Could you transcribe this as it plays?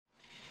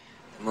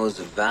The most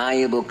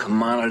valuable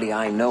commodity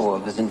I know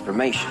of is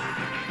information.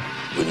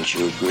 Wouldn't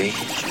you agree?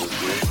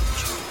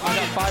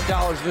 I got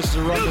 $5. This is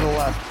a run to the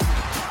left.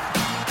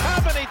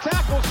 How many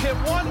tackles can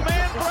one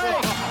man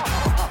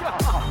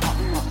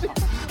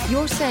break?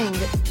 You're saying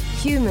that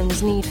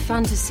humans need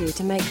fantasy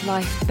to make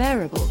life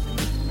bearable?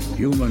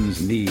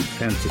 Humans need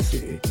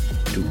fantasy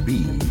to be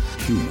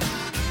human.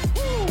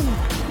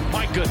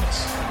 My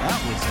goodness,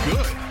 that was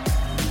good.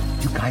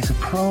 You guys are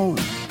pros.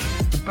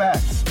 The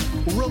best.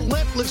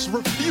 Relentless,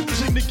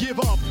 refusing to give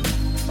up.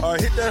 All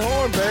right, hit that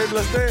horn, babe.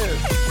 Let's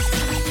dance.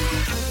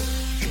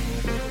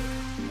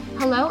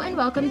 Hello and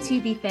welcome to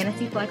the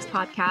Fantasy Flex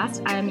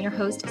podcast. I am your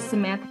host,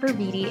 Samantha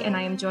Ferviti, and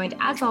I am joined,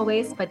 as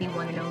always, by the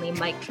one and only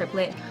Mike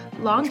Triplett,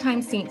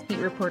 longtime Saints beat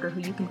reporter who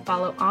you can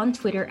follow on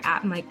Twitter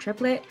at Mike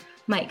Triplett.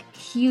 Mike,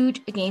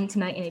 huge game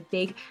tonight in a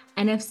big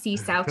NFC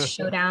South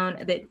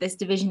showdown. That this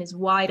division is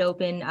wide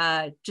open.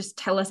 Just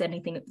tell us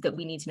anything that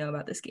we need to know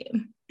about this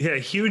game. Yeah,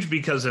 huge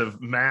because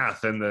of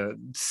math and the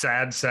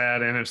sad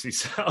NFC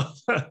South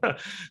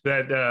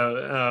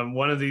that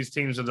one of these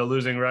teams with a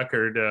losing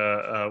record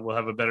will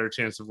have a better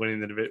chance of winning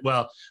the division.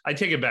 Well, I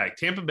take it back.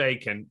 Tampa Bay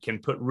can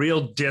put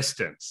real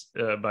distance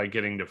by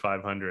getting to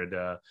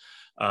 500.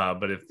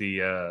 But if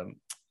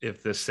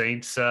the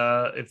Saints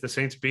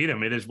beat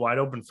them, it is wide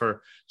open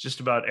for just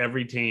about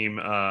every team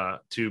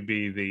to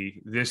be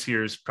this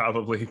year's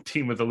probably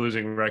team with a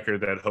losing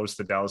record that hosts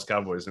the Dallas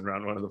Cowboys in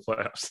round one of the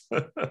playoffs.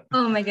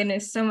 Oh my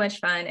goodness, so much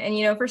fun.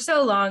 And for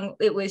so long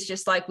it was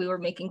just like we were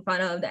making fun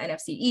of the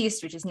NFC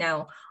East, which is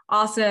now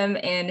awesome.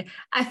 And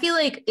I feel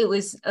like it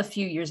was a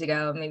few years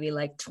ago, maybe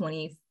like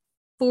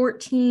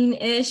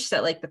 2014-ish,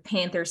 that like the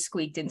Panthers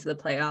squeaked into the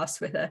playoffs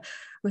with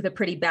a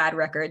pretty bad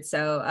record.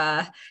 So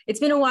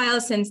it's been a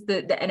while since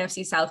the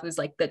NFC South was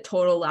like the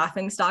total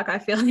laughing stock, I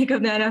feel like,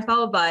 of the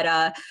NFL.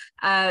 But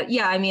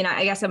yeah, I mean,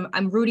 I guess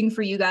I'm rooting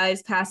for you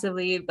guys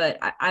passively, but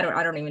I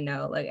don't even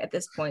know, like, at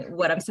this point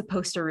what I'm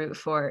supposed to root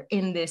for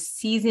in this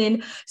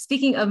season.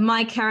 Speaking of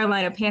my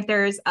Carolina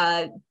Panthers,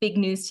 big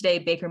news today: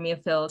 Baker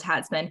Mayfield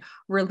has been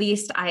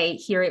released. I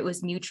hear it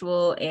was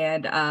mutual,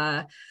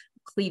 and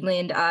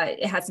Cleveland,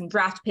 it has some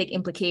draft pick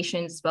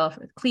implications as well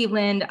for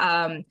Cleveland.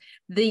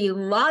 The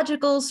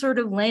logical sort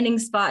of landing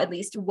spot, at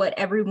least what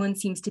everyone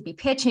seems to be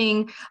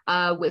pitching,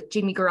 with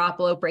Jimmy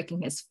Garoppolo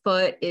breaking his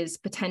foot, is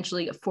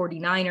potentially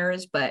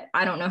 49ers, but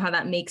I don't know how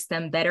that makes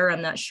them better.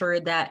 I'm not sure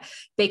that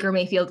Baker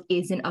Mayfield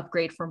is an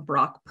upgrade from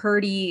Brock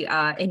Purdy.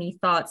 Any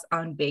thoughts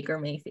on Baker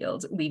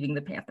Mayfield leaving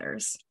the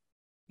Panthers?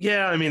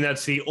 Yeah, I mean,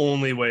 that's the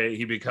only way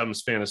he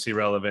becomes fantasy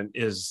relevant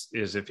is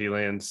if he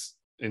lands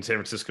in San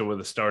Francisco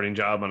with a starting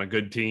job on a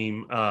good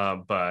team.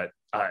 But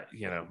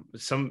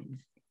some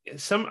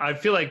I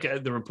feel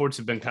like the reports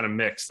have been kind of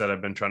mixed that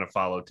I've been trying to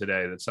follow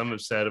today, that some have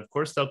said, of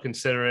course, they'll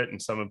consider it,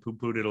 and some have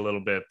poo-pooed it a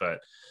little bit. But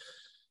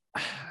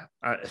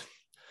I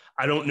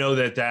don't know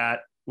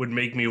that would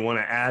make me want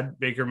to add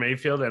Baker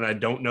Mayfield. And I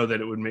don't know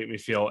that it would make me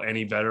feel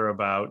any better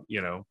about,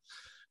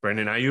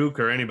 Brandon Ayuk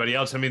or anybody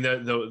else. I mean,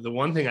 the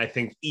one thing I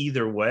think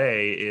either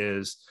way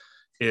is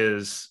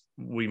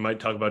we might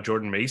talk about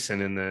Jordan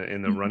Mason in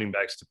the running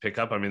backs to pick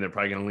up. I mean, they're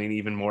probably going to lean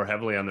even more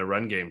heavily on their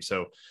run game.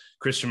 So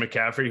Christian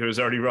McCaffrey, who is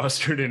already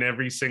rostered in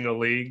every single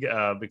league,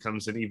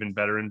 becomes an even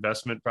better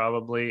investment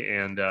probably.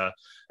 And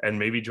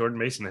maybe Jordan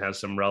Mason has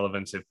some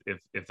relevance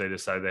if they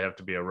decide they have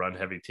to be a run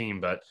heavy team.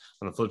 But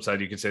on the flip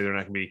side, you could say they're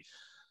not going to be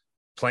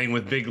playing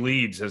with big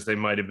leads as they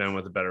might have been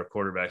with a better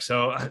quarterback.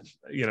 So,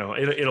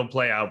 it'll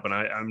play out, but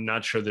I'm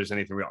not sure there's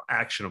anything real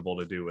actionable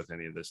to do with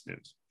any of this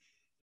news.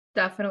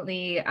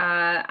 Definitely.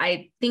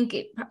 I think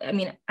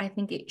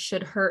it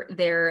should hurt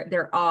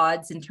their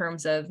odds in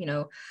terms of,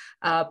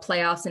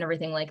 playoffs and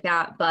everything like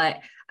that.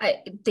 But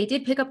they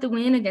did pick up the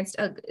win against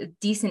a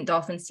decent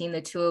Dolphins team.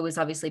 The Tua was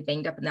obviously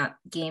banged up in that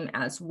game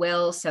as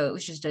well. So it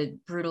was just a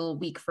brutal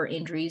week for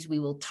injuries. We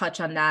will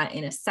touch on that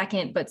in a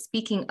second. But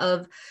speaking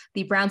of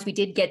the Browns, we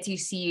did get to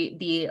see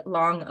the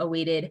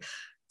long-awaited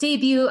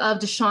debut of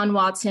Deshaun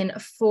Watson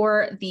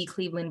for the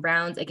Cleveland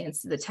Browns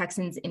against the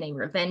Texans in a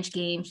revenge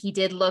game. He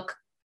did look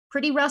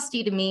pretty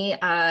rusty to me.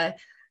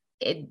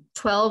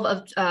 12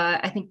 of,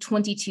 I think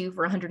 22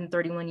 for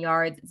 131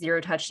 yards, 0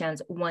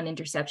 touchdowns, 1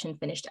 interception,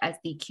 finished as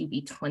the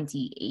QB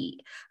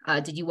 28.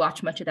 Did you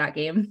watch much of that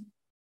game?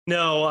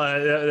 No,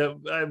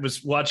 I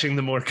was watching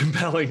the more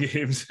compelling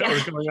games that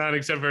were going on,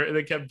 except for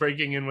they kept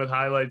breaking in with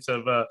highlights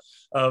of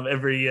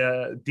every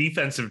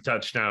defensive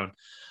touchdown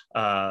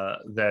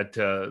that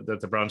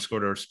the Browns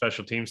scored, or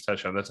special teams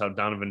touchdown. That's how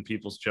Donovan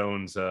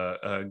Peoples-Jones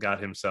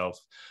got himself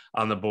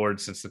on the board,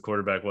 since the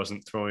quarterback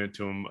wasn't throwing it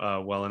to him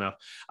well enough.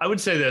 I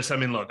would say this. I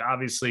mean, look,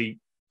 obviously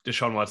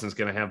Deshaun Watson's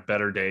going to have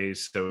better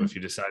days. So if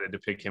you decided to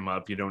pick him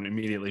up, you don't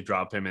immediately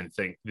drop him and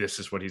think this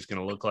is what he's going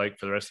to look like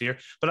for the rest of the year.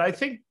 But I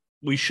think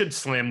we should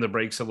slam the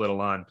brakes a little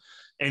on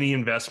any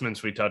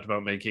investments we talked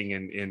about making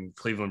in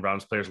Cleveland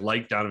Browns players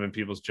like Donovan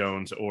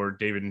Peoples-Jones or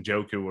David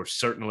Njoku, or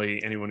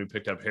certainly anyone who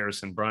picked up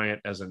Harrison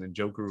Bryant as an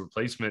Njoku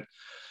replacement.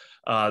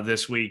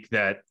 this week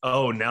that,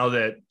 now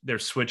that they're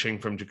switching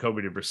from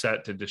Jacoby to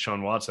Brissett to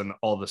Deshaun Watson,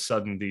 all of a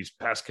sudden these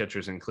pass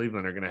catchers in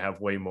Cleveland are going to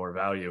have way more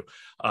value.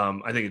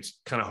 I think it's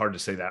kind of hard to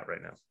say that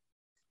right now.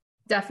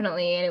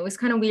 Definitely. And it was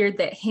kind of weird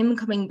that him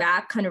coming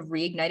back kind of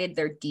reignited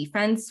their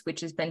defense,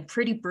 which has been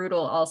pretty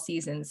brutal all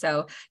season.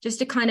 So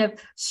just a kind of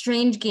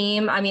strange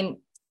game. I mean,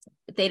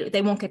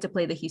 they won't get to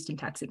play the Houston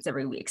Texans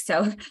every week.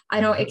 So I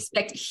don't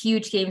expect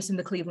huge games from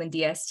the Cleveland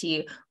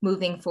DST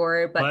moving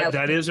forward. But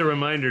that is a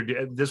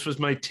reminder. This was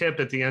my tip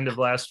at the end of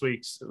last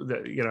week's.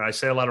 I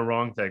say a lot of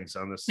wrong things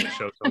on this show,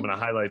 so I'm going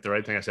to highlight the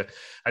right thing.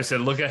 I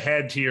said, look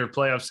ahead to your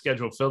playoff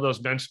schedule. Fill those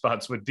bench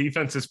spots with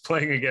defenses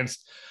playing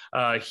against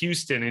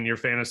Houston in your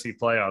fantasy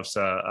playoffs.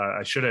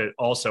 I should have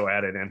also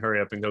added, and hurry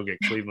up and go get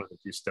Cleveland if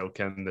you still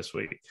can this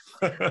week.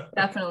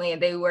 Definitely.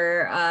 They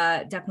were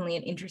definitely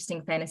an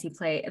interesting fantasy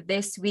play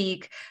this week.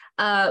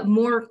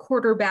 More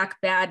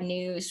quarterback bad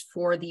news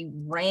for the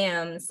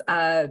Rams.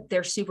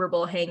 Their Super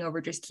Bowl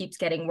hangover just keeps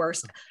getting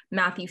worse.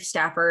 Matthew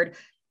Stafford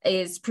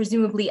is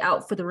presumably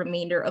out for the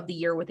remainder of the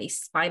year with a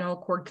spinal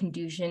cord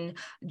contusion.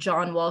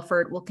 John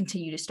Wolford will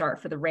continue to start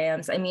for the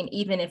Rams. I mean,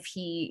 even if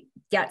he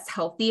gets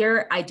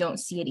healthier, I don't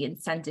see any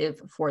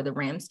incentive for the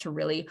Rams to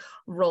really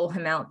roll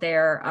him out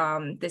there.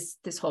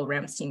 This whole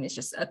Rams team is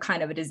just a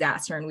kind of a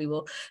disaster, and we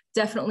will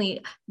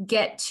definitely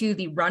get to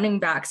the running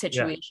back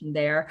situation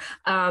there.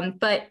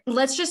 But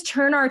let's just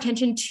turn our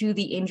attention to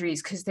the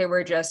injuries, because there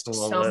were just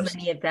so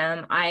many of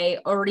them. I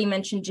already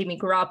mentioned Jimmy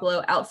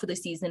Garoppolo out for the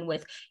season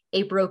with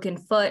a broken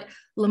foot.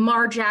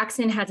 Lamar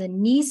Jackson has a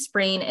knee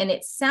sprain, and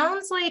it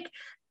sounds like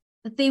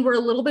they were a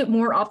little bit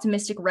more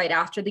optimistic right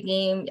after the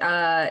game.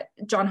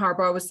 John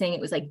Harbaugh was saying it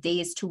was like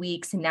days to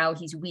weeks, and now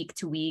he's week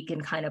to week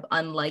and kind of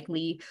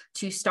unlikely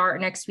to start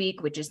next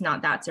week, which is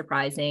not that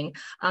surprising.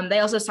 They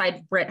also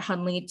signed Brett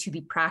Hundley to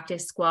the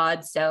practice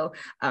squad. So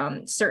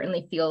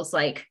certainly feels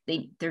like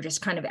they're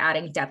just kind of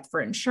adding depth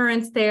for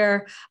insurance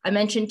there. I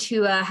mentioned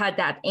Tua had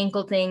that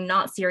ankle thing,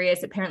 not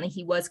serious. Apparently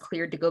he was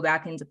cleared to go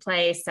back into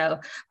play. So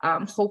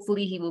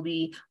hopefully he will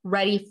be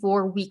ready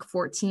for week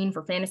 14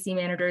 for fantasy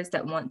managers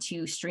that want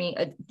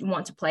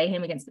to play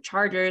him against the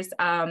Chargers.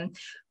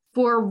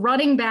 For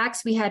running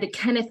backs, we had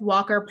Kenneth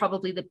Walker,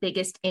 probably the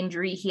biggest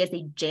injury. He has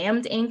a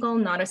jammed ankle,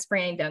 not a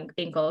sprained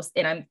ankle.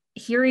 And I'm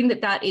hearing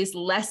that is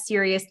less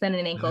serious than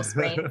an ankle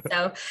sprain.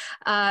 So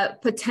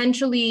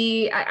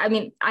potentially, I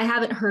mean, I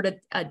haven't heard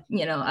a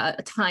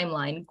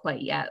timeline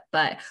quite yet,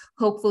 but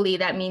hopefully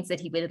that means that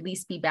he would at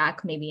least be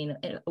back maybe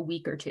in a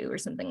week or two or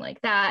something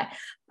like that.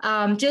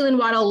 Jalen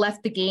Waddle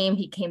left the game.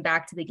 He came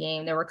back to the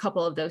game. There were a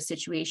couple of those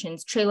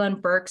situations.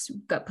 Treylon Burks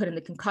got put in the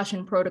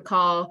concussion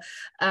protocol.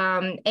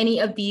 Any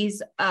of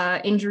these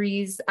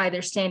injuries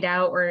either stand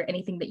out, or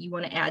anything that you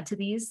want to add to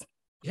these?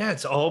 Yeah,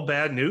 it's all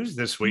bad news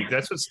this week.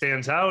 That's what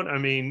stands out. I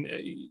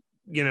mean,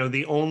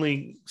 the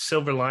only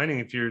silver lining,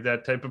 if you're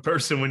that type of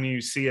person, when you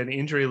see an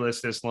injury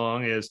list this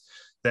long, is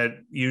that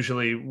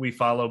usually we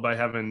follow by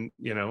having,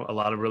 a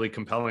lot of really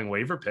compelling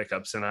waiver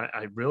pickups. And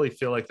I really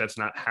feel like that's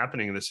not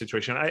happening in this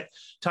situation.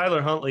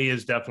 Tyler Huntley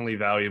is definitely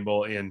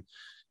valuable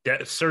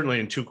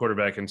certainly in 2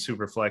 quarterback and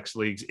super flex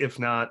leagues, if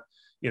not,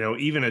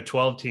 even a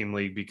 12-team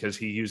league, because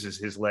he uses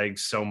his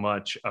legs so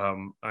much.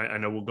 I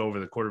know we'll go over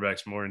the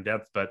quarterbacks more in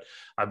depth, but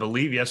I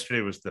believe yesterday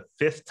was the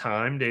 5th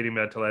time dating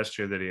back to last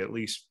year that he had at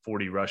least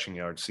 40 rushing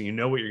yards. So you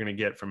know what you're going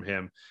to get from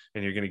him,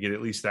 and you're going to get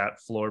at least that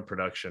floor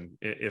production,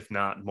 if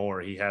not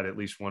more. He had at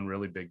least one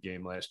really big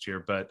game last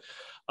year. But,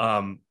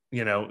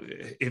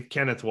 if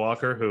Kenneth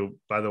Walker, who,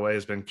 by the way,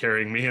 has been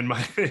carrying me in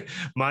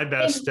my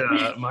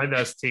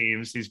best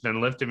teams, he's been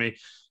lifting me,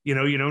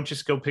 you don't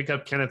just go pick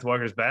up Kenneth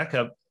Walker's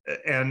backup.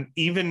 And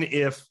even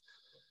if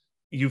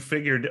you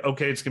figured,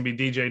 okay, it's going to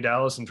be DJ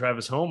Dallas and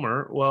Travis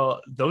Homer, well,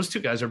 those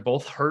 2 guys are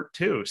both hurt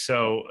too.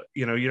 So,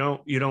 you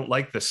don't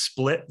like the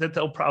split that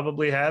they'll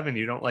probably have, and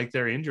you don't like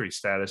their injury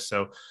status.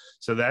 So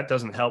that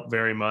doesn't help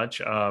very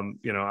much.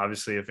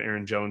 Obviously if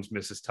Aaron Jones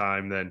misses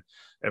time, then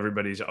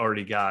everybody's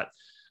already got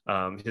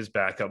his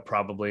backup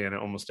probably in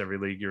almost every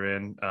league you're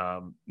in.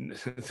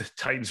 The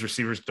Titans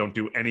receivers don't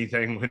do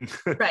anything when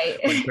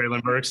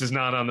Treylon Burks is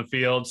not on the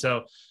field.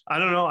 So I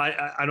don't know.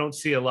 I don't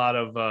see a lot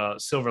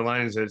of silver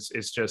linings.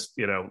 It's just,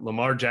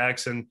 Lamar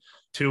Jackson,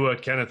 Tua,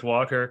 Kenneth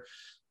Walker.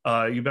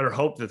 You better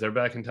hope that they're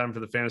back in time for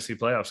the fantasy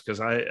playoffs, because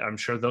I'm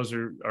sure those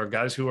are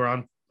guys who are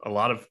on a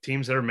lot of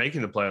teams that are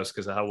making the playoffs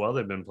because of how well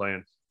they've been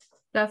playing.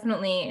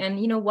 Definitely. And,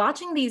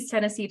 watching these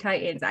Tennessee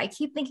Titans, I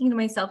keep thinking to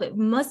myself,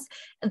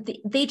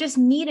 they just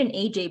need an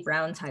AJ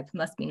Brown type.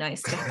 Must be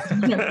nice to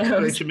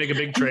have. They should make a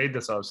big trade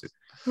this offseason.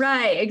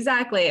 Right.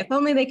 Exactly. If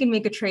only they can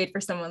make a trade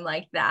for someone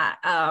like that.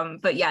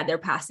 But yeah, their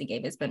passing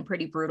game has been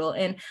pretty brutal.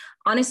 And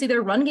honestly,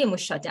 their run game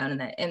was shut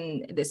down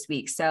in this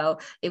week. So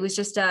it was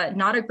just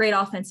not a great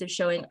offensive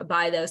showing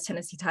by those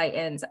Tennessee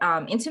Titans.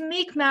 And to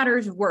make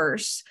matters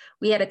worse,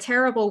 we had a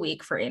terrible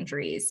week for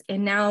injuries.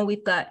 And now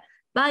we've got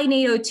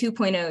Bynado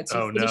 2.0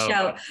 to finish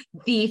out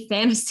the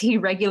fantasy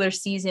regular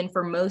season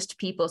for most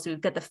people. So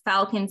we've got the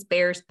Falcons,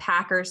 Bears,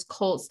 Packers,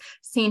 Colts,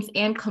 Saints,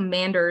 and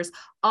Commanders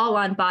all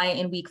on bye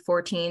in week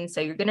 14. So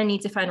you're going to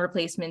need to find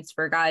replacements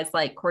for guys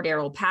like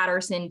Cordero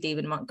Patterson,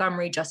 David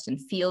Montgomery, Justin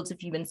Fields,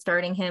 if you've been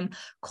starting him,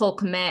 Cole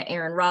Kmet,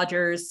 Aaron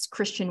Rodgers,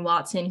 Christian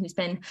Watson, who's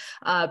been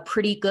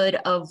pretty good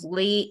of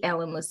late,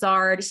 Alan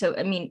Lazard. So,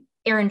 I mean,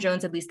 Aaron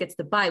Jones at least gets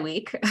the bye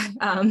week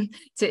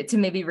to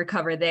maybe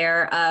recover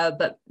there.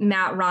 But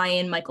Matt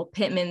Ryan, Michael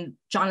Pittman,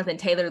 Jonathan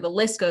Taylor, the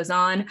list goes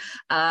on.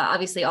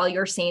 Obviously, all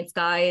your Saints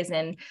guys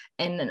and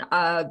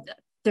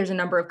there's a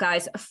number of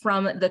guys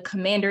from the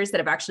Commanders that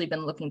have actually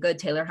been looking good.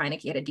 Taylor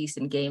Heineke had a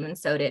decent game, and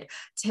so did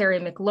Terry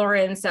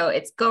McLaurin. So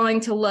it's going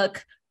to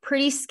look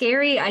pretty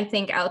scary, I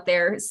think, out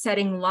there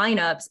setting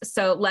lineups.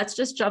 So let's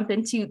just jump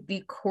into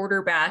the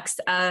quarterbacks.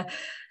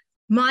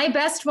 My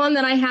best one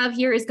that I have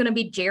here is going to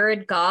be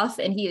Jared Goff,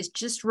 and he is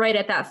just right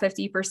at that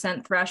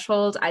 50%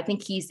 threshold. I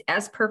think he's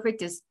as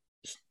perfect as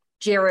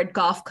Jared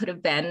Goff could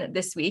have been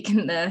this week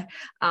in the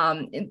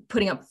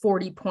putting up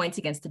 40 points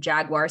against the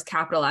Jaguars,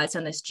 capitalized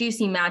on this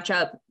juicy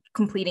matchup,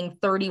 completing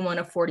 31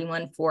 of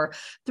 41 for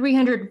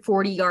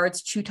 340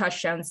 yards, 2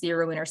 touchdowns,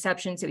 0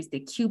 interceptions. So he's the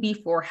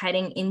QB4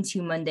 heading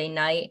into Monday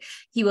night.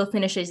 He will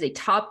finish as a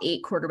top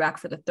 8 quarterback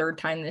for the 3rd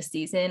time this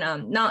season.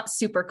 Not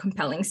super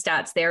compelling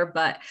stats there,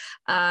 but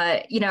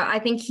I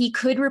think he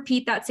could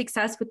repeat that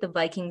success with the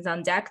Vikings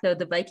on deck, though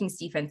the Vikings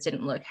defense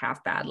didn't look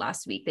half bad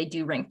last week. They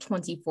do rank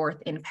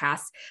 24th in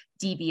pass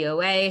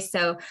DVOA.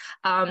 So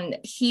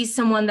he's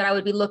someone that I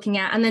would be looking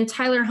at. And then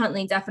Tyler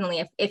Huntley,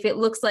 definitely, if it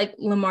looks like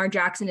Lamar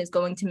Jackson is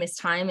going to miss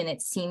time, and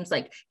it seems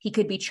like he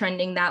could be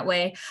trending that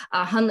way,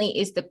 Huntley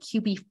is the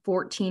QB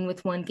 14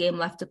 with 1 game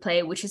left to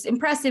play, which is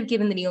impressive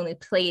given that he only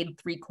played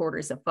 3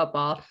 quarters of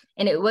football.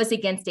 And it was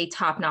against a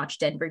top-notch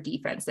Denver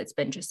defense that's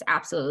been just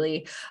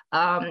absolutely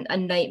a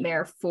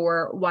nightmare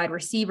for wide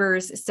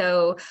receivers.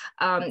 So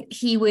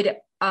he would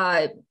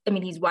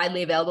he's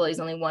widely available. He's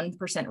only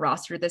 1%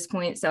 roster at this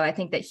point. So I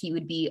think that he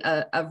would be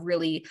a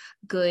really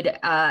good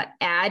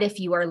add if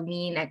you are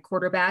lean at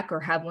quarterback or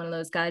have one of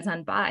those guys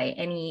on bye.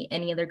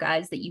 Any other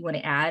guys that you want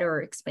to add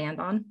or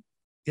expand on?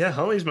 Yeah,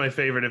 Huntley's my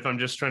favorite if I'm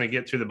just trying to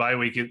get through the bye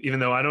week, even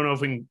though I don't know if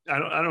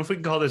we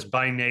can call this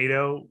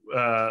Bynado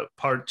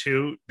part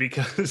 2,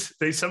 because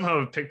they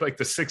somehow have picked like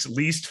the 6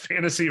 least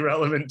fantasy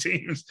relevant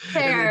teams.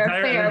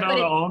 Fair.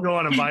 All go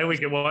on a bye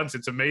week at once.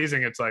 It's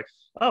amazing. It's like,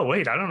 oh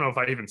wait, I don't know if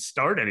I even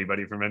start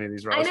anybody from any of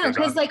these rosters. I know,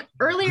 because like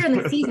earlier in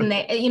the season,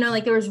 they,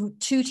 there was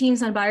 2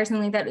 teams on bye or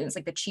something like that. It was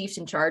like the Chiefs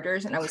and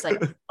Chargers, and I was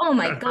like, oh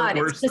my god,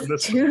 it's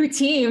just 2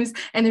 teams,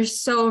 and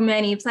there's so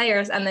many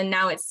players, and then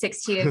now it's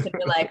 6 teams, and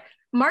you're like,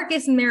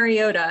 Marcus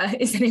Mariota,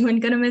 is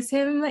anyone going to miss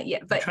him? Yeah,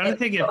 but I'm trying to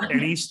think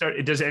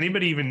if does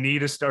anybody even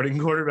need a starting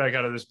quarterback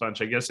out of this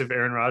bunch? I guess if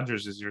Aaron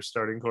Rodgers is your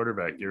starting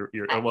quarterback, you're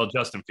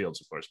Justin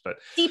Fields, of course, but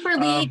deeper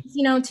leagues,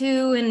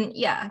 too, and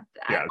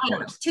I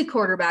don't know, 2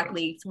 quarterback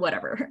leagues,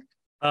 whatever.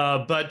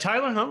 But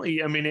Tyler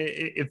Huntley, I mean,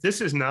 if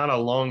this is not a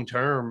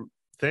long-term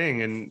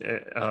thing,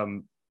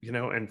 and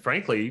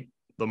frankly,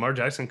 Lamar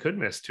Jackson could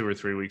miss 2 or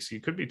 3 weeks. You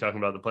could be talking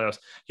about the playoffs.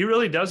 He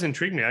really does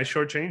intrigue me. I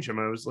shortchanged him.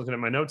 I was looking at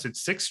my notes.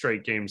 It's 6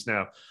 straight games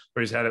now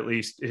where he's had at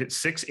least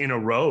 6 in a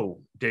row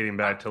dating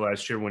back to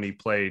last year when he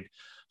played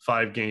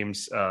 5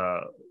 games,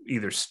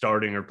 either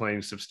starting or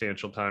playing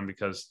substantial time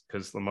because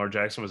Lamar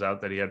Jackson was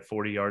out, that he had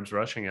 40 yards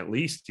rushing at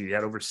least. He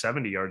had over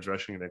 70 yards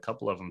rushing in a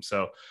couple of them.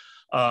 So,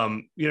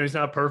 he's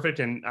not perfect,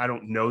 and I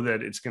don't know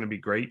that it's going to be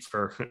great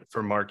for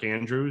Mark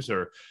Andrews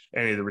or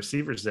any of the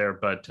receivers there,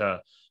 but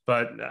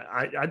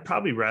I'd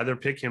probably rather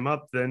pick him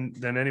up than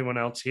anyone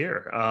else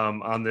here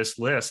on this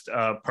list.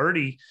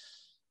 Purdy,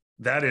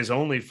 that is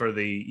only for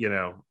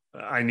the,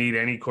 I need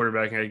any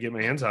quarterback I can get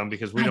my hands on,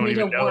 because we don't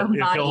even know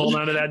if he'll hold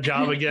on to that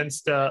job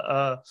against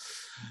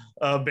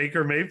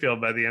Baker Mayfield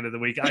by the end of the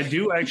week. I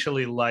do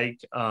actually like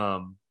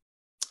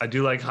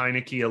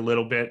Heineke a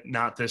little bit,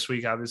 not this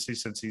week, obviously,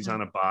 since he's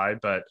on a bye,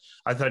 but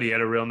I thought he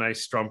had a real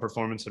nice, strong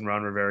performance, and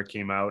Ron Rivera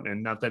came out,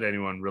 and not that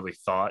anyone really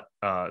thought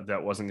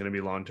that wasn't going to be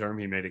long-term.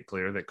 He made it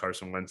clear that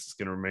Carson Wentz is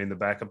going to remain the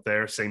backup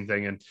there. Same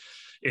thing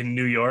in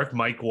New York.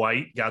 Mike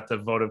White got the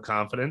vote of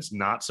confidence,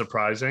 not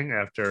surprising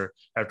after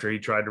he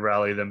tried to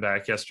rally them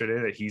back yesterday,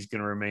 that he's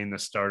going to remain the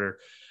starter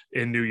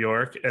in New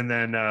York. And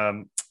then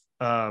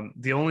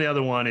the only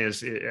other one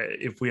is,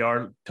 if we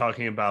are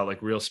talking about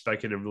like real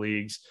speculative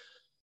leagues,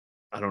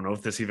 I don't know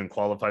if this even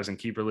qualifies in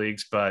keeper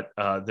leagues, but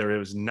there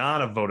is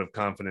not a vote of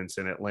confidence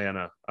in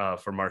Atlanta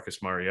for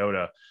Marcus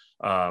Mariota,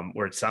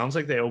 where it sounds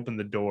like they opened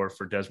the door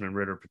for Desmond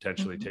Ridder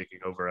potentially taking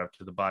over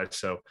after the bye.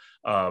 So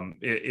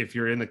if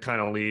you're in the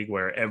kind of league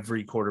where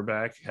every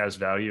quarterback has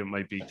value, it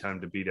might be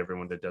time to beat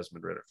everyone to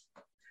Desmond Ridder.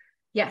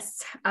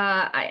 Yes.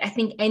 I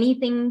think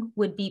anything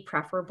would be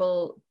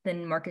preferable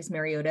than Marcus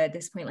Mariota at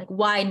this point. Like,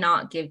 why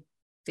not give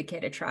to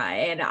get a try.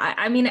 And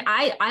I mean,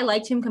 I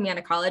liked him coming out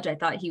of college. I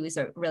thought he was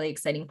a really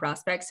exciting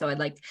prospect. So I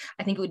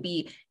think it would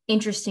be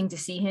interesting to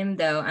see him,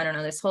 though. I don't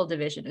know. This whole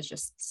division is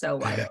just so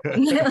wide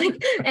open.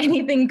 Like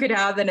anything could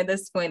happen at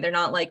this point. They're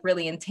not like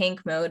really in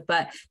tank mode.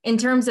 But in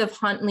terms of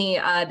Huntley,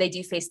 they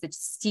do face the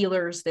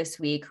Steelers this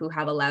week, who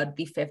have allowed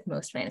the 5th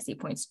most fantasy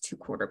points to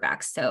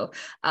quarterbacks. So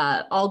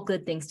all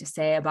good things to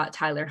say about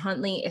Tyler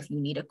Huntley. If you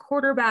need a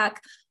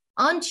quarterback,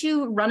 on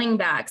to running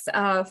backs.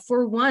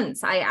 For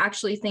once, I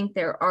actually think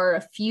there are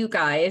a few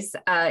guys.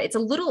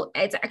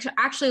 It's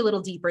actually a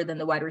little deeper than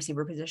the wide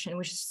receiver position,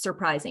 which is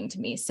surprising to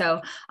me.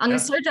 So I'm going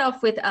to start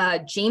off with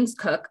James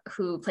Cook,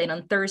 who played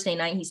on Thursday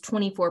night. He's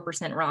 24%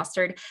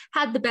 rostered,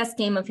 had the best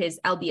game of his,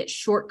 albeit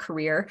short,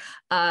 career.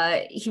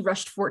 He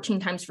rushed 14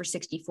 times for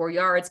 64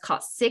 yards,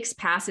 caught 6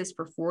 passes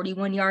for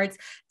 41 yards.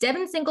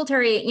 Devin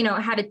Singletary,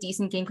 had a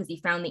decent game because he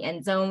found the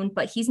end zone,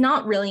 but he's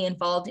not really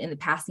involved in the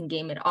passing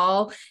game at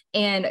all.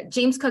 And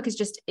James Cook is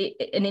just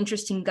an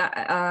interesting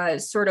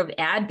sort of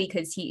ad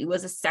because he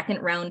was a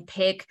 2nd round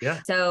pick. Yeah.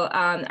 So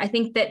I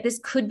think that this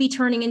could be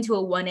turning into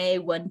a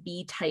 1A,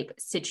 1B type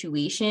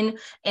situation.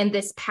 And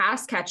this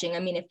pass catching, I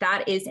mean, if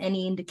that is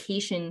any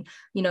indication,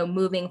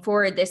 moving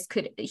forward,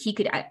 he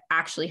could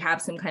actually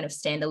have some kind of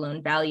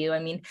standalone value. I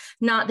mean,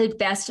 not the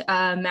best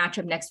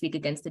matchup next week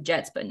against the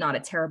Jets, but not a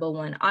terrible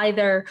one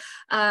either.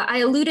 I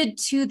alluded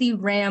to the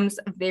Rams'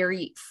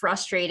 very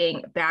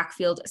frustrating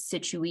backfield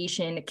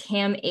situation.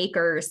 Cam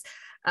Akers,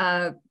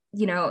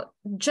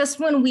 just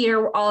when we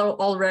are all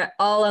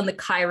on the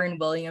Kyren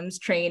Williams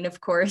train, of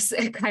course,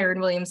 Kyren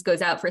Williams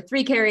goes out for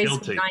 3 carries,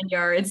 for 9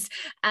 yards,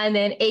 and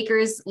then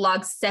Akers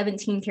logs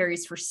 17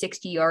 carries for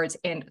 60 yards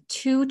and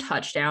 2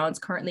 touchdowns,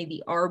 currently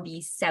the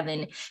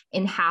RB7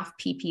 in half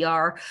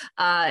PPR.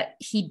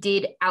 He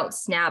did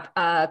outsnap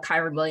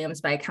Kyren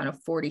Williams by a count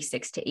of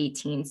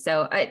 46-18.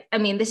 So, I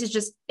mean, this is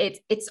just,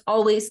 it's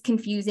always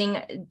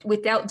confusing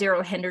without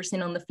Darrell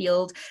Henderson on the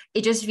field.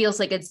 It just feels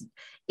like it's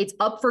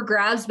up for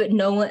grabs, but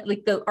no one,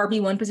 like the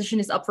RB1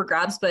 position is up for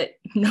grabs, but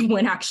no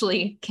one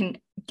actually can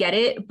get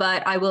it.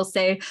 But I will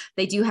say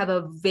they do have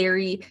a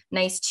very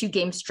nice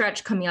 2-game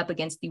stretch coming up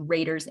against the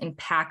Raiders and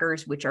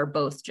Packers, which are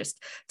both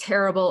just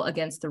terrible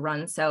against the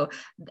run. So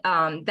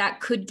that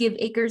could give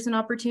Akers an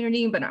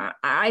opportunity, but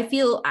I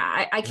feel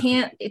I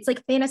can't, it's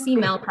like fantasy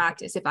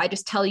malpractice if I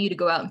just tell you to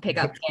go out and pick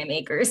up Cam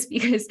Akers,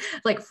 because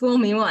like fool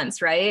me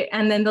once, right?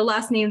 And then the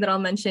last name that I'll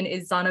mention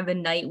is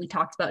Zonovan Knight. We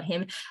talked about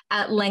him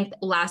at length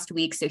last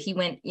week. So he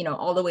went,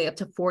 all the way up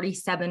to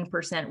 47%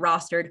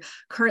 rostered,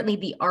 currently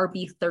the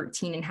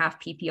RB13 in half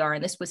PPR.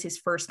 And this was his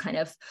first kind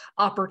of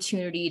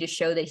opportunity to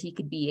show that he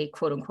could be a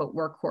quote unquote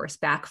workhorse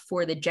back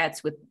for the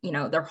Jets with,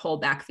 their whole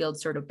backfield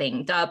sort of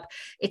banged up.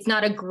 It's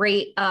not a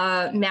great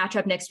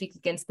matchup next week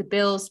against the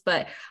Bills,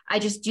 but I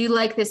just do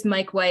like this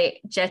Mike White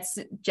Jets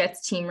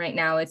team right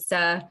now. It's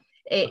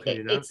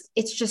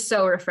just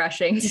so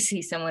refreshing to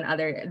see someone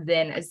other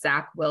than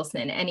Zach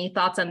Wilson. Any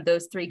thoughts on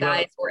those 3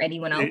 guys or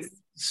anyone else?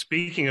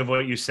 Speaking of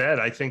what you said,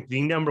 I think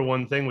the number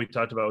one thing we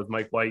talked about with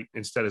Mike White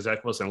instead of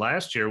Zach Wilson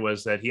last year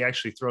was that he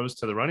actually throws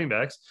to the running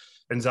backs.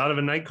 And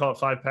Zonovan Knight caught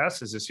 5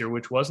 passes this year,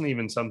 which wasn't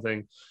even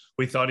something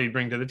we thought he'd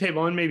bring to the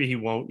table. And maybe he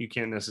won't. You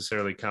can't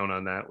necessarily count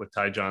on that with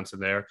Ty Johnson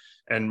there.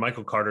 And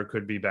Michael Carter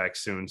could be back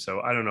soon. So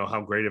I don't know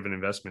how great of an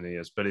investment he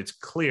is, but it's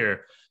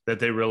clear that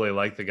they really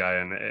like the guy.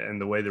 And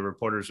the way the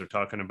reporters are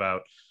talking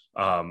about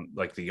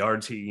like the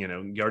yards he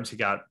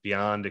got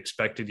beyond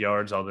expected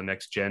yards, all the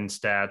next gen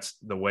stats,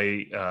 the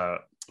way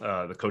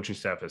the coaching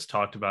staff has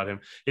talked about him,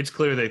 it's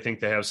clear they think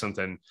they have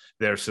something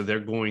there. So they're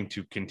going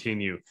to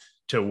continue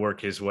to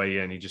work his way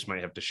in. He just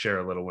might have to share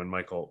a little when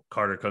Michael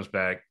Carter comes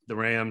back. The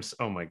Rams,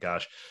 oh my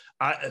gosh.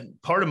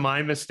 Part of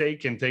my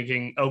mistake in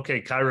thinking,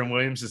 okay, Kyren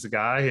Williams is the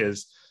guy,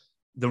 is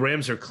the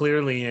Rams are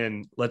clearly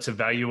in let's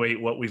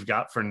evaluate what we've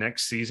got for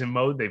next season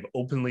mode. They've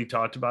openly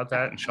talked about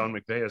that. And Sean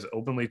McVay has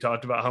openly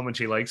talked about how much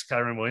he likes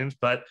Kyren Williams,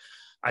 but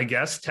I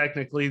guess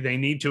technically they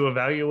need to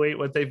evaluate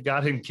what they've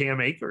got in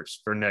Cam Akers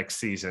for next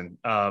season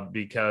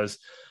because,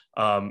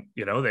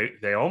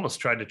 they almost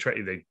tried to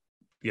trade.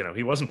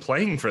 He wasn't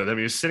playing for them.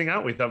 He was sitting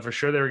out. We thought for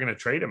sure they were going to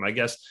trade him. I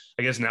guess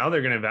now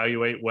they're going to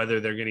evaluate whether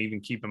they're going to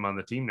even keep him on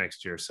the team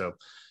next year. So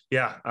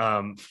yeah,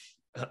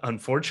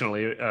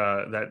 unfortunately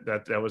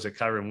that was at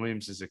Kyren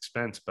Williams'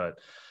 expense, but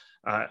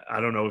I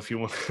don't know if you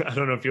want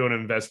to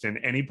invest in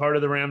any part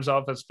of the Rams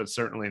offense, but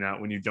certainly not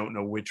when you don't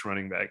know which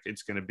running back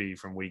it's going to be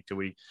from week to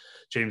week.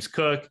 James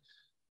Cook,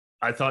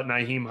 I thought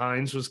Nyheim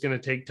Hines was going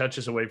to take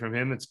touches away from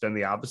him. It's been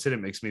the opposite.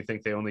 It makes me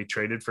think they only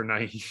traded for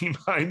Nyheim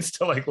Hines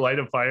to like light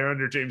a fire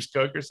under James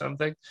Cook or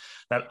something.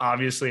 That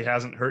obviously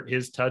hasn't hurt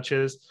his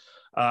touches.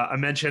 I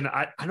mentioned,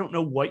 I don't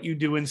know what you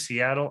do in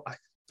Seattle.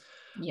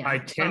 I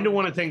tend to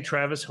want to think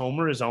Travis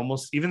Homer is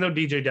almost, even though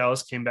DJ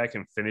Dallas came back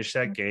and finished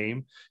that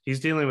game, he's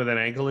dealing with an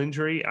ankle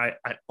injury. I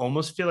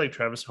almost feel like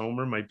Travis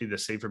Homer might be the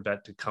safer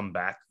bet to come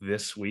back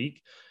this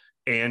week.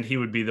 And he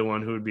would be the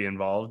one who would be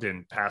involved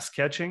in pass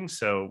catching.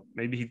 So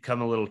maybe he'd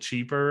come a little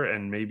cheaper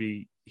and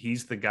maybe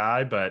he's the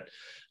guy, but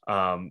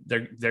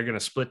they're going to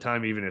split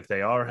time even if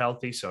they are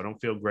healthy. So I don't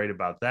feel great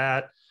about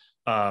that.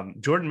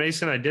 Jordan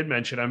Mason, I did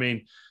mention, I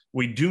mean,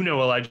 we do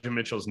know Elijah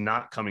Mitchell's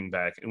not coming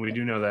back. And we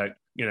do know that,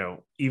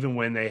 even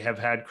when they have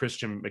had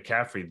Christian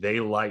McCaffrey, they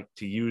like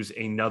to use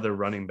another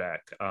running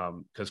back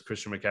because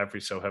Christian McCaffrey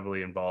is so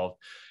heavily involved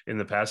in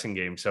the passing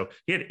game. So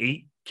he had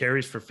 8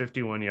 carries for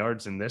 51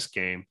 yards in this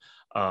game.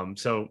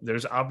 So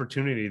there's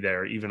opportunity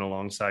there, even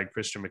alongside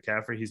Christian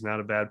McCaffrey. He's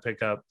not a bad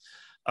pickup.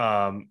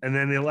 And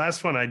then the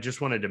last one I just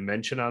wanted to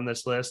mention on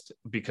this list,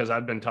 because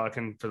I've been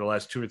talking for the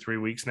last 2 or 3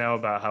 weeks now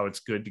about how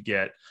it's good to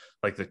get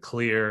like the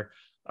clear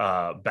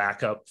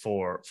backup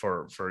for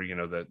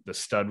the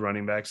stud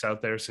running backs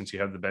out there, since you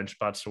have the bench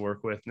spots to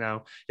work with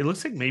now. It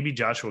looks like maybe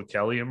Joshua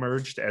Kelly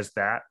emerged as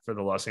that for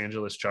the Los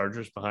Angeles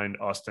Chargers behind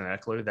Austin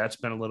Eckler. That's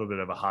been a little bit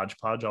of a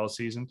hodgepodge all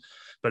season,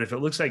 but if it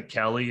looks like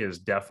Kelly is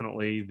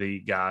definitely the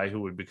guy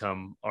who would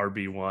become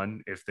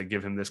RB1 if they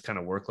give him this kind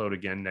of workload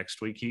again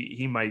next week,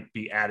 he might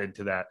be added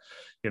to that,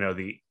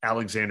 the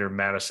Alexander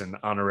Madison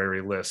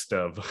honorary list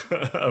of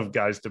of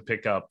guys to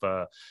pick up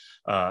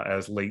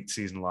as late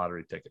season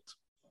lottery tickets.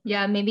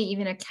 Yeah, maybe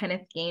even a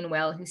Kenneth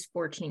Gainwell, who's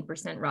 14%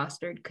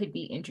 rostered, could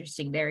be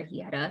interesting there.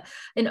 He had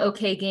an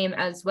okay game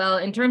as well.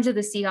 In terms of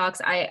the Seahawks,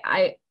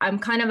 I'm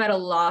kind of at a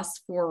loss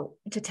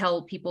to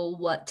tell people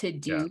what to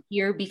do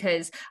here,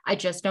 because I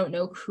just don't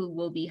know who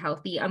will be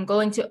healthy. I'm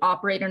going to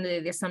operate under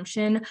the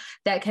assumption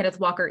that Kenneth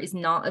Walker is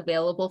not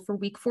available for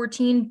week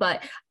 14,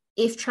 but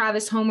if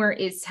Travis Homer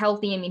is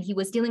healthy, I mean, he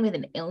was dealing with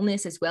an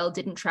illness as well,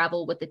 didn't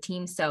travel with the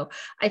team. So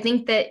I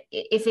think that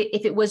if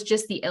it was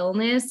just the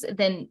illness,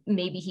 then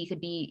maybe he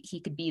could be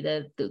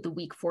the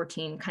week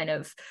 14 kind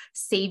of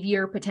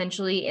savior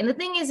potentially. And the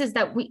thing is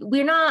that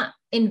we're not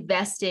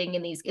investing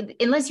in these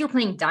unless you're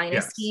playing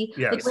Dynasty.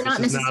 Yes. Like, we're not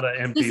this is not an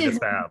empty the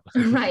fab.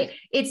 Right.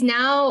 It's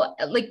now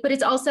but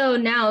it's also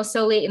now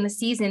so late in the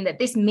season that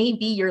this may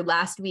be your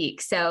last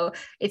week. So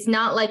it's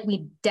not like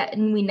we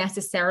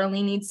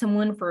necessarily need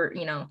someone for,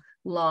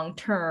 long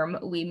term.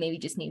 We maybe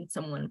just need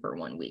someone for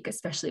 1 week,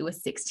 especially with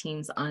 6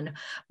 teams on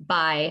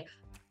bye.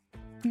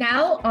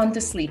 Now on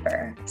to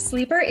Sleeper.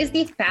 Sleeper is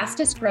the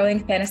fastest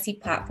growing fantasy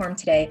platform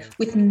today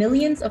with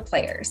millions of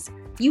players.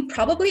 You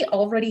probably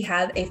already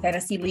have a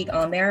fantasy league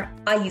on there.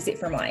 I use it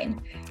for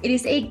mine. It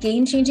is a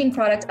game-changing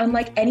product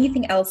unlike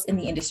anything else in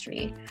the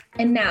industry.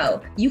 And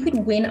now you could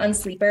win on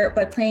Sleeper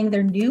by playing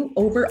their new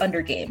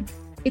over-under game.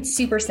 It's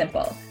super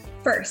simple.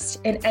 First,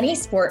 in any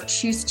sport,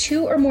 choose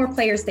 2 or more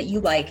players that you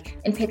like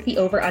and pick the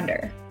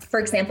over-under. For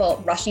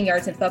example, rushing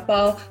yards in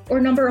football or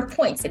number of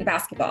points in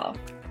basketball.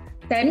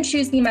 Then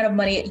choose the amount of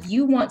money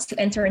you want to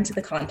enter into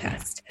the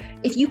contest.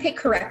 If you pick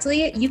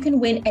correctly, you can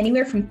win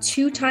anywhere from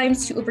 2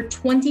 times to over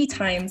 20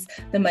 times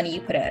the money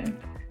you put in.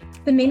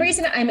 The main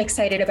reason I'm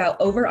excited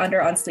about Over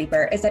Under on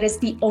Sleeper is that it's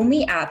the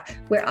only app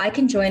where I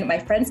can join my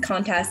friends'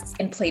 contests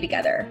and play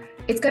together.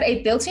 It's got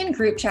a built-in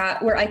group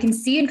chat where I can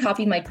see and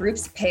copy my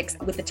group's picks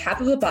with the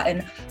tap of a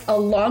button,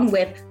 along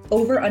with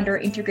Over Under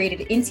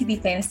integrated into the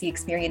fantasy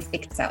experience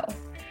itself.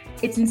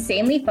 It's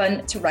insanely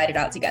fun to ride it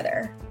out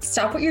together.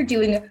 Stop what you're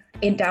doing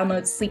and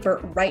download Sleeper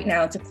right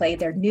now to play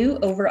their new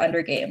Over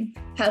Under game.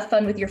 Have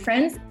fun with your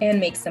friends and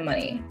make some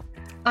money.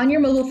 On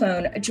your mobile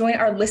phone, join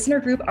our listener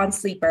group on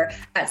Sleeper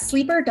at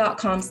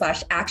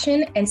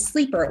sleeper.com/action, and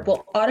Sleeper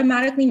will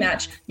automatically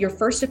match your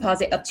first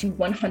deposit up to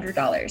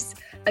 $100.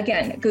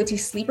 Again, go to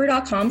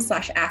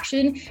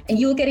sleeper.com/action and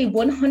you will get a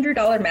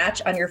 $100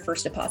 match on your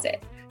first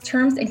deposit.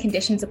 Terms and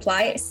conditions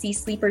apply. See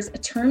Sleeper's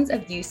terms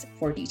of use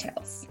for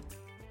details.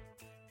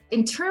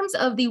 In terms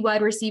of the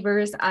wide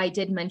receivers, I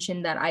did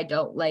mention that I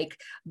don't like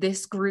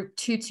this group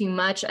too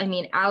much. I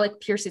mean, Alec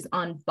Pierce is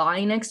on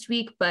bye next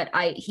week, but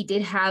he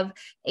did have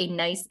a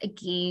nice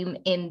game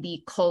in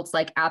the Colts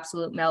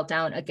absolute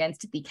meltdown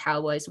against the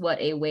Cowboys. What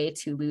a way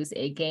to lose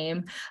a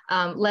game.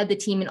 Led the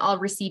team in all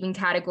receiving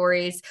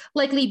categories,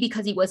 likely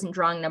because he wasn't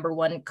drawing number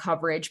 1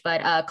 coverage,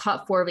 but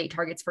caught 4 of 8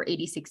 targets for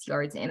 86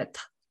 yards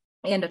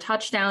and a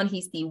touchdown.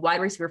 He's the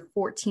wide receiver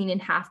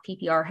 14.5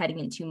 PPR heading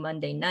into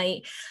Monday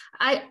night.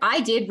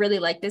 I did really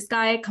like this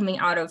guy coming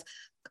out of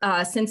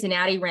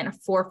Cincinnati, ran a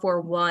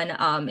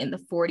 4.41 in the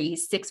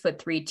 40s,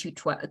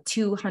 6'3",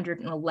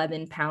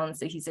 211 pounds.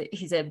 So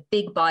he's a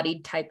big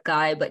bodied type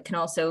guy, but can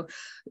also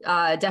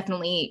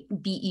definitely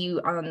beat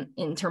you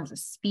in terms of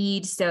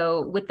speed.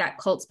 So with that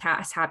Colts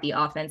pass happy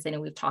offense, I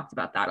know we've talked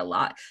about that a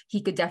lot.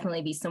 He could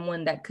definitely be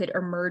someone that could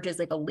emerge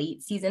as a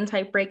late season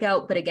type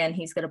breakout. But again,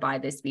 he's going to bye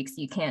this week, so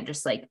you can't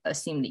just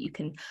assume that you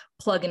can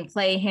plug and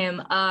play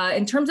him.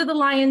 In terms of the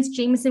Lions,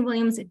 Jameson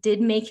Williams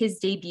did make his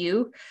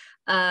debut.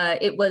 I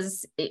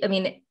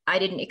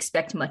didn't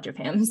expect much of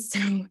him.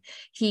 So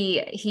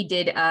he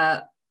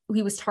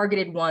was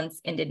targeted once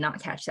and did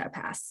not catch that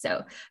pass.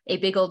 So a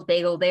big old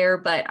bagel there,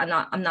 but I'm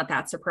not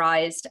that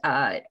surprised.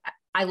 I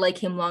like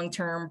him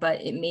long-term,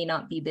 but it may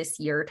not be this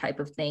year type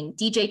of thing.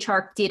 DJ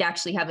Chark did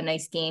actually have a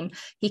nice game.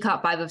 He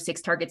caught 5 of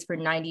 6 targets for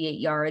 98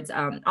 yards.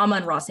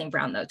 Amon-Ra St.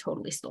 Brown, though,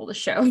 totally stole the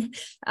show.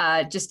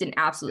 Just an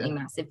absolutely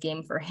massive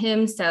game for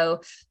him.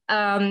 So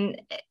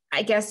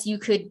I guess you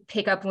could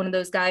pick up one of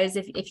those guys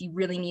if you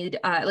really need,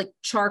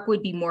 Chark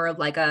would be more of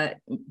a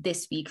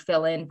this week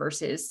fill-in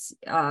versus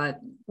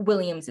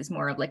Williams is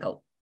more of a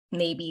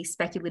maybe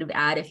speculative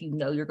add if you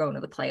know you're going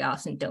to the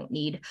playoffs and don't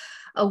need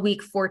a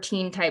week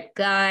 14 type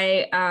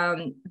guy.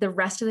 The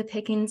rest of the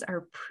pickings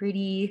are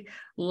pretty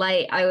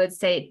light. I would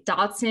say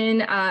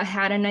Dotson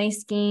had a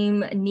nice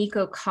game.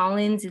 Nico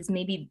Collins is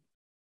maybe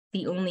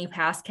the only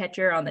pass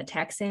catcher on the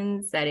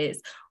Texans that is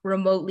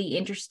remotely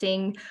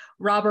interesting.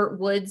 Robert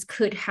Woods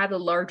could have a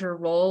larger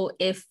role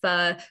if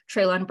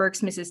Treylon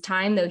Burks misses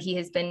time, though he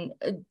has been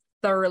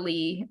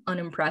thoroughly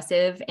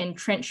unimpressive. And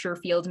Trent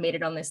Sherfield made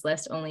it on this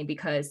list only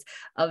because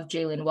of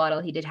Jalen Waddle.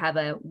 He did have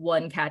a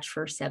one catch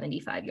for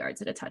 75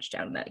 yards and a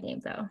touchdown in that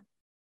game, though.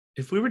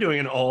 If we were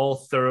doing an all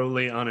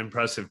thoroughly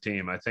unimpressive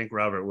team, I think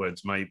Robert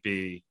Woods might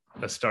be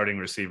a starting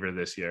receiver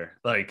this year.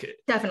 Like,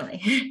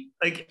 definitely.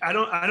 Like, I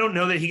don't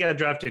know that he got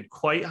drafted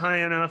quite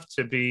high enough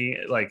to be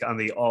like on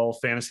the all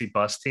fantasy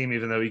bust team,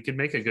 even though he could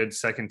make a good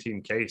second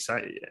team case.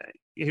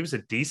 He was a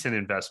decent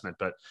investment,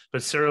 but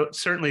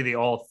certainly the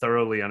all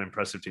thoroughly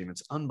unimpressive team.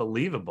 It's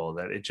unbelievable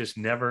that it just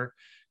never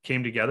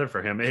came together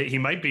for him. He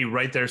might be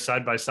right there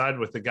side by side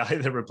with the guy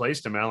that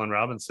replaced him, Allen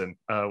Robinson,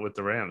 with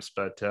the Rams.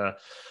 But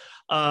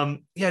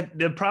yeah,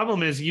 the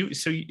problem is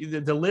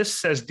the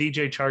list says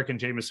DJ Chark and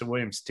Jameson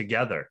Williams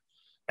together.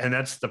 And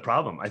that's the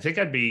problem. I think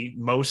I'd be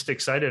most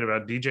excited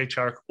about DJ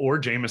Chark or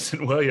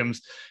Jameson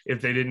Williams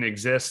if they didn't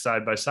exist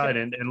side by side.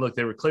 And look,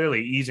 they were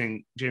clearly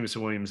easing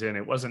Jameson Williams in.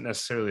 It wasn't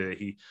necessarily that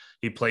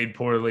he played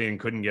poorly and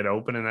couldn't get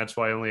open, and that's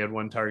why I only had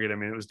one target. I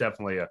mean, it was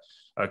definitely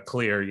a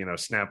clear,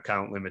 snap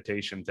count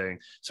limitation thing.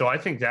 So I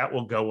think that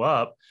will go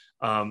up.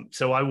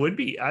 So I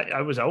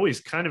was always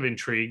kind of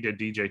intrigued at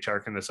DJ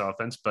Chark in this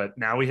offense, but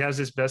now he has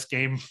his best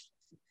game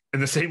in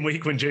the same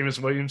week when Jameis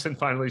Williamson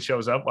finally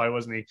shows up. Why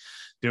wasn't he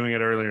doing it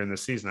earlier in the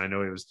season? I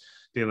know he was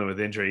dealing with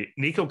injury.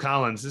 Nico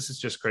Collins, this is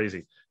just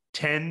crazy.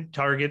 10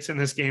 targets in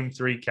this game,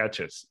 3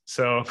 catches.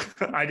 So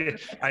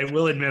I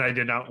will admit I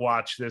did not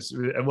watch this.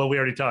 Well, we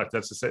already talked.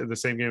 That's the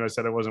same game I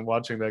said I wasn't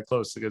watching that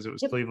close because it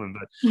was Cleveland.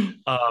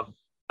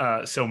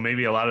 But so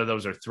maybe a lot of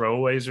those are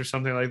throwaways or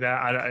something like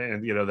that.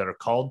 That are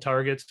called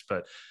targets,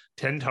 but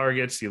 10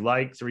 targets you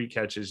like, 3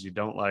 catches you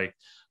don't like.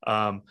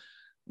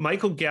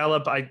 Michael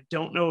Gallup, I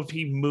don't know if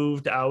he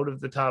moved out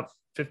of the top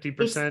 50%.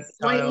 It's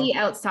slightly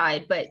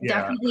outside, but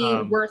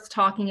definitely worth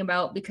talking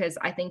about because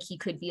I think he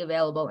could be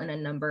available in a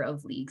number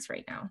of leagues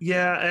right now.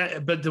 Yeah,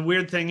 but the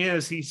weird thing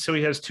is he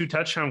has 2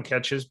 touchdown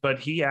catches, but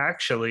he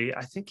actually,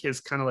 I think his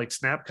kind of like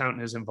snap count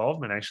and his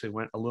involvement actually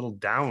went a little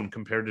down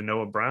compared to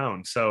Noah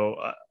Brown. So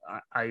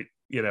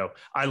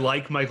I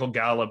like Michael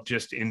Gallup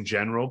just in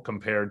general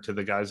compared to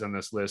the guys on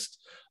this list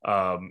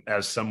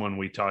as someone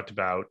we talked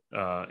about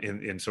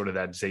in sort of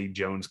that Zay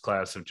Jones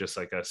class of just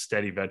like a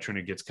steady veteran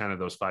who gets kind of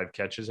those 5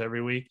 catches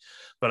every week.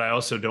 But I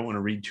also don't want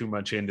to read too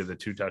much into the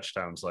 2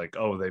 touchdowns like,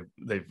 oh,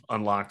 they've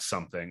unlocked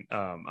something.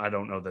 I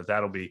don't know that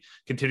that'll be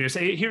continuous.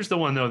 Here's the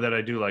one, though, that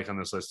I do like on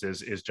this list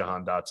is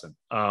Jahan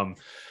Dotson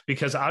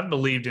because I've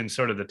believed in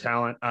sort of the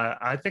talent.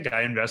 I think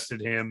I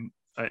invested him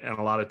and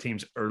a lot of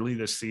teams early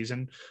this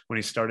season when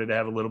he started to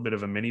have a little bit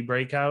of a mini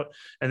breakout.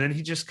 And then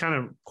he just kind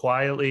of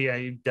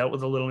quietly dealt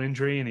with a little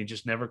injury and he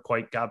just never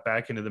quite got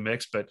back into the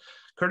mix. But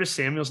Curtis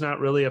Samuel's not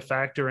really a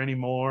factor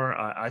anymore.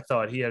 I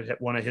thought he had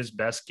one of his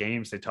best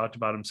games. They talked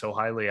about him so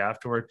highly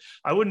afterward.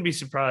 I wouldn't be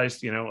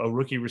surprised, a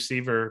rookie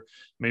receiver,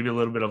 maybe a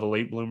little bit of a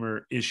late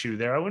bloomer issue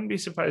there. I wouldn't be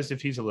surprised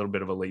if he's a little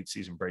bit of a late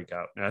season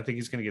breakout. And I think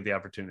he's going to get the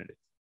opportunity.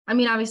 I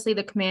mean, obviously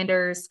the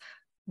Commanders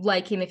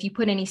like him. If you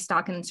put any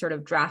stock in sort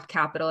of draft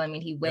capital, I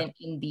mean, he went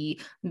in the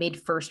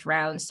mid first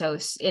round. So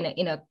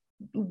in a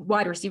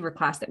wide receiver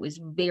class that was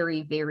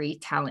very, very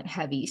talent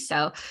heavy.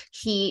 So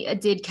he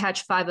did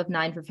catch 5 of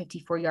 9 for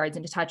 54 yards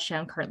and a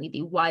touchdown, currently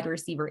the wide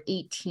receiver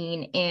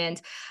 18.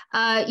 And,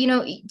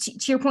 to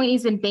your point,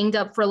 he's been banged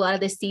up for a lot of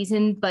this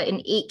season, but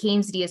in 8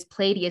 games that he has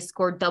played, he has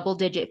scored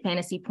double-digit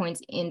fantasy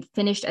points and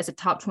finished as a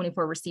top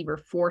 24 receiver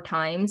 4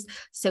 times.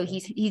 So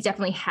he's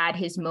definitely had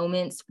his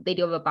moments. They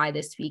do have a bye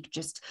this week,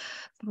 just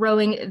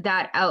throwing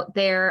that out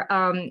there.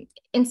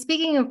 And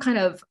speaking of kind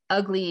of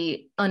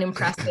ugly,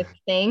 unimpressive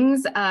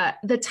things,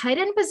 the tight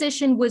end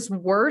position was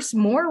worse,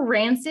 more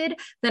rancid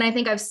than I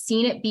think I've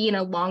seen it be in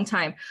a long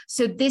time.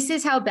 So this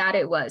is how bad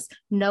it was.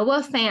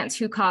 Noah Fant,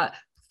 who caught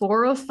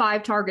 4 of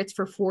 5 targets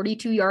for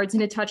 42 yards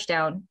and a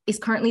touchdown, is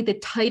currently the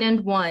tight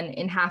end 1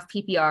 in half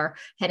PPR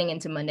heading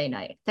into Monday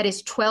night. That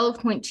is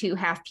 12.2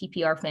 half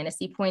PPR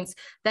fantasy points.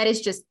 That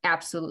is just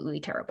absolutely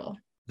terrible.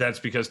 That's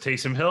because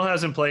Taysom Hill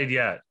hasn't played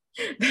yet.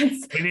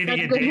 We need to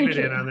get David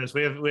in on this.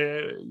 We have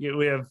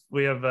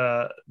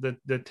the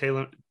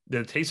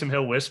Taysom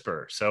Hill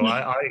whisper. So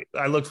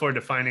I look forward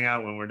to finding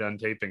out when we're done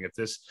taping if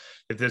this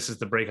is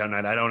the breakout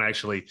night. I don't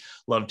actually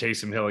love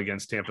Taysom Hill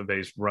against Tampa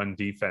Bay's run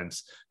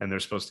defense, and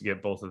they're supposed to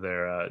get both of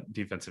their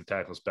defensive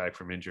tackles back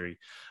from injury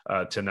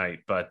tonight.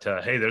 But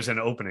hey, there's an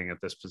opening at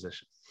this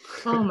position.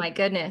 Oh my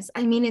goodness.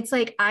 I mean, it's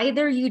like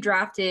either you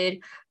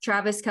drafted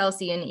Travis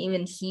Kelce and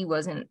even he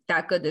wasn't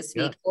that good this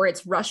week, or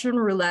it's Russian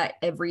roulette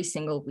every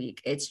single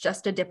week. It's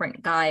just a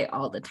different guy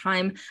all the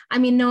time. I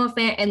mean, Noah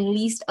Fant, and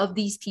least of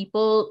these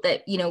people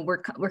that, you know,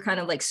 we're kind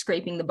of like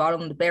scraping the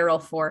bottom of the barrel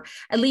for,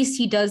 at least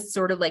he does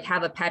sort of like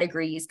have a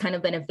pedigree. He's kind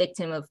of been a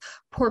victim of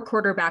poor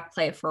quarterback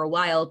play for a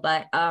while,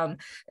 but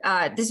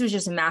this was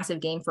just a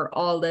massive game for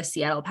all the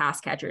Seattle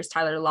pass catchers.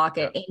 Tyler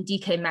Lockett and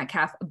DK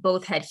Metcalf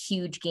both had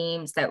huge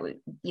games that would,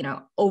 you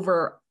know,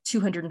 over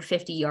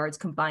 250 yards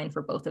combined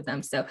for both of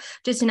them. So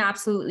just an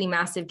absolutely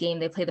massive game.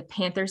 They play the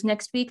Panthers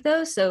next week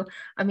though. So,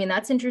 I mean,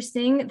 that's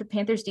interesting. The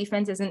Panthers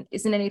defense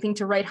isn't anything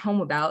to write home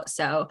about.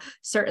 So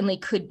certainly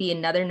could be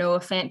another Noah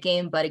Fant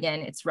game, but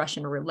again, it's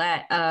Russian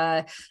roulette.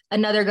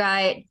 Another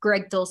guy,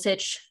 Greg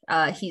Dulcich,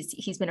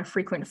 he's been a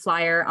frequent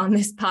flyer on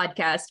this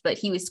podcast, but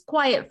he was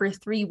quiet for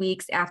 3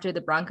 weeks after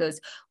the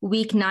Broncos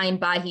week 9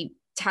 bye. He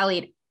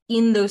tallied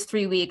in those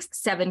 3 weeks,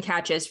 7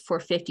 catches for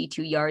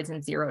 52 yards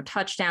and 0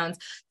 touchdowns.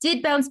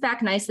 Did bounce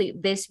back nicely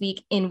this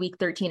week in week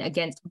 13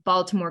 against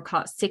Baltimore,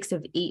 caught 6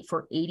 of 8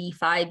 for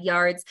 85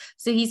 yards.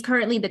 So he's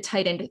currently the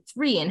tight end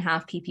 3.5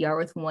 PPR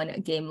with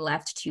 1 game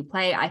left to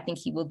play. I think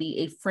he will be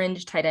a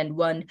fringe tight end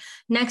 1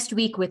 next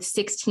week with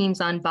 6 teams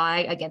on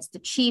bye against the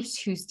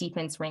Chiefs, whose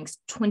defense ranks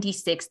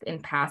 26th in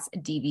pass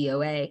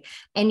DVOA.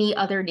 Any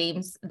other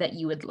names that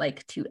you would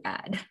like to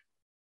add?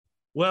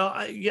 Well,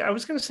 I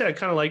was going to say I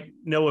kind of like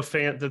Noah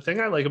Fant. The thing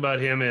I like about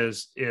him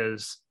is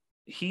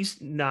he's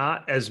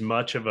not as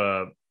much of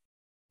a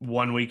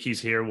 1 week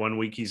he's here, 1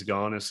 week he's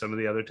gone as some of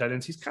the other tight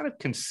ends. He's kind of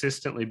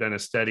consistently been a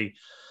steady,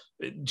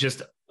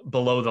 just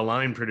below the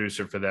line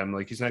producer for them.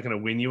 Like he's not going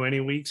to win you any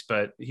weeks,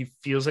 but he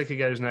feels like a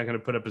guy who's not going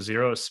to put up a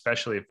 0,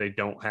 especially if they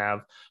don't have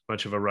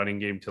much of a running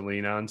game to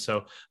lean on.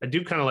 So I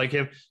do kind of like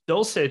him.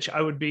 Dulcich,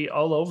 I would be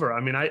all over.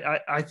 I mean,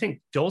 I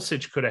think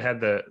Dulcich could have had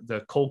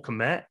the Cole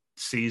Kmet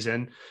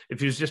season if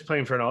he was just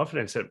playing for an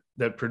offense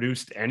that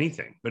produced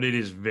anything, but it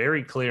is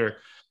very clear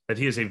that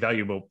he is a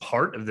valuable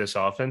part of this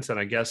offense. And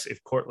I guess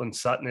if Cortland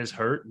Sutton is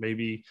hurt,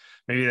 maybe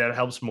that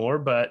helps more,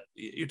 but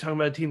you're talking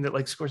about a team that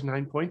like scores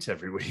 9 points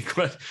every week.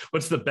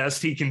 What's the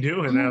best he can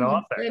do in that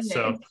offense? Goodness.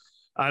 So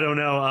I don't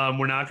know.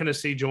 We're not going to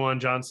see Juwan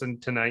Johnson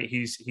tonight.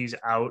 He's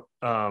out.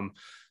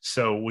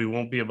 So we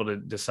won't be able to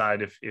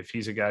decide if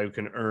he's a guy who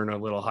can earn a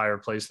little higher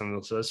place on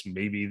this list.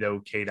 Maybe though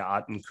Cade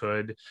Otton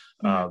could.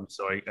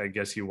 So I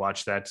guess you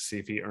watch that to see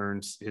if he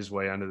earns his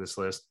way onto this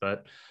list.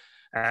 But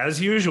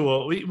as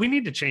usual, we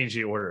need to change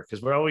the order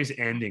because we're always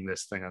ending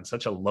this thing on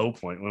such a low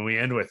point when we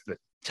end with the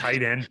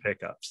tight end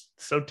pickups.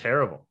 So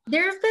terrible.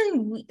 There have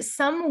been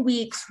some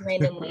weeks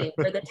randomly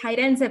where the tight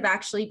ends have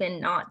actually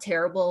been not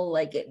terrible.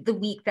 Like the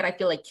week that I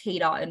feel like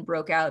Cade Otton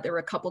broke out, there were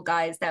a couple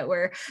guys that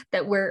were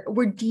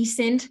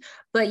decent,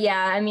 but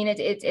yeah, I mean,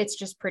 it's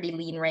just pretty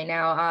lean right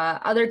now.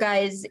 Other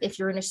guys, if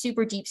you're in a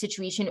super deep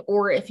situation,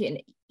 or if you're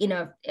in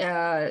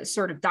a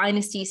sort of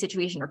dynasty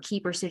situation or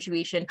keeper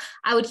situation,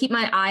 I would keep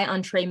my eye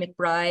on Trey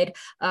McBride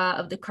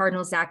of the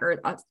Cardinals. Zach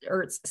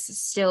Ertz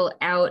still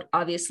out,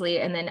 obviously.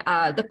 And then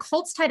the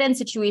Colts tight end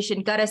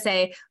situation, gotta say,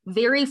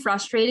 very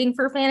frustrating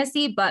for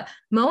fantasy, but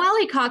Mo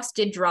Alley-Cox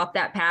did drop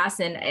that pass.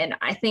 And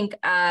I think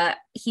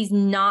he's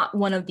not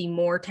one of the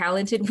more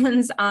talented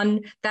ones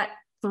on that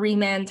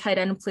 3-man tight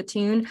end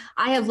platoon.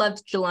 I have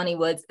loved Jelani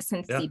Woods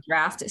since the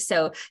draft.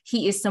 So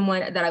he is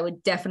someone that I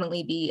would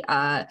definitely be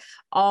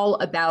all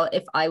about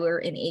if I were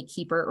in a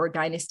keeper or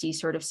dynasty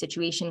sort of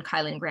situation.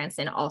 Kylan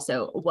Granson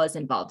also was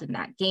involved in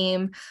that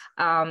game.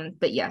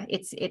 But yeah,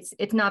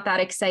 it's not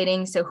that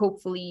exciting. So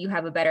hopefully you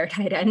have a better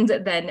tight end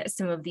than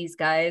some of these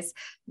guys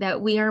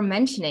that we are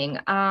mentioning.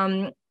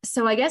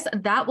 So I guess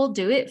that will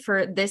do it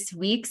for this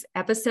week's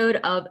episode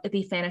of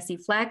the Fantasy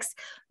Flex.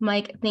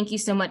 Mike, thank you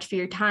so much for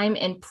your time.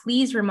 And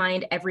please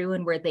remind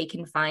everyone where they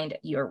can find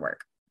your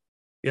work.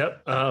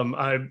 Yep.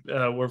 I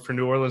work for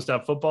New Orleans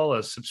Football,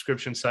 a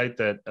subscription site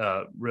that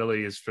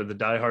really is for the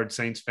diehard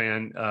Saints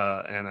fan.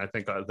 And I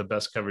think the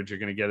best coverage you're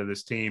going to get of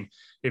this team.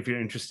 If you're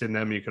interested in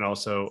them, you can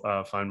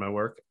also find my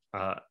work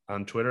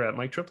on Twitter at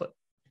Mike Triplett.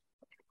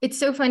 It's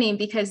so funny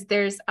because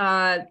there's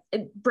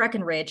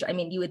Breckenridge. I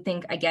mean, you would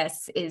think, I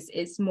guess,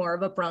 is more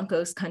of a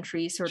Broncos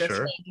country sort of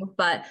thing.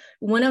 But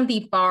one of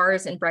the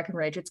bars in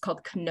Breckenridge, it's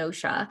called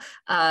Kenosha.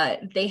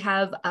 They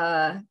have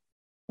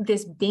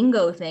this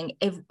bingo thing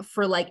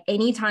for like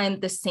anytime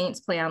the Saints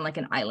play on like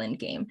an island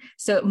game.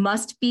 So it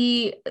must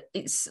be,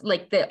 it's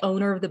like the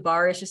owner of the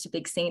bar is just a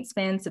big Saints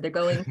fan. So they're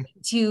going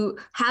to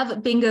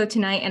have bingo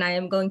tonight, and I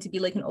am going to be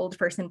like an old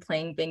person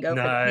playing bingo.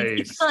 Nice.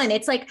 It's fun.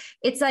 It's like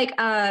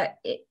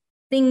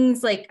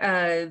things like,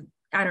 I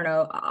don't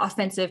know,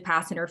 offensive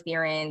pass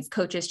interference,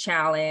 coach's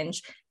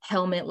challenge,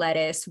 helmet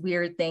lettuce,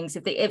 weird things.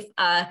 If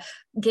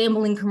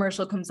gambling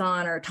commercial comes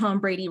on or Tom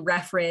Brady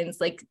reference,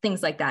 like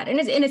things like that. And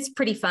it's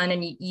pretty fun.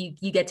 And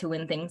you get to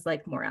win things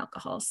like more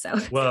alcohol. So,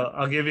 well,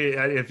 I'll give you,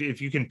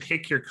 if you can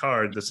pick your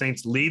card, the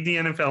Saints lead the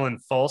NFL in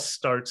false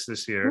starts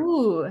this year.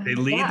 Ooh, they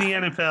lead the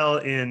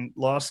NFL in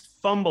lost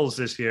fumbles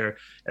this year,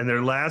 and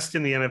they're last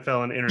in the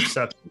NFL in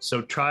interceptions.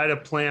 So try to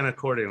plan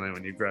accordingly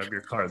when you grab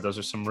your card. Those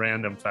are some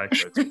random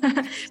factors.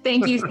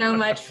 Thank you so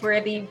much for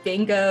the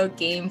bingo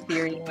game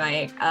theory,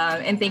 Mike.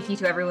 And thank you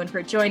to everyone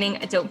for joining.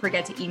 Don't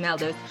forget to email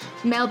those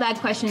mailbag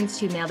questions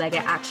to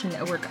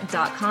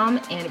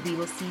mailbag@actionnetwork.com, and we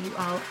will see you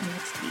all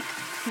next week.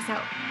 Peace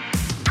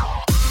out.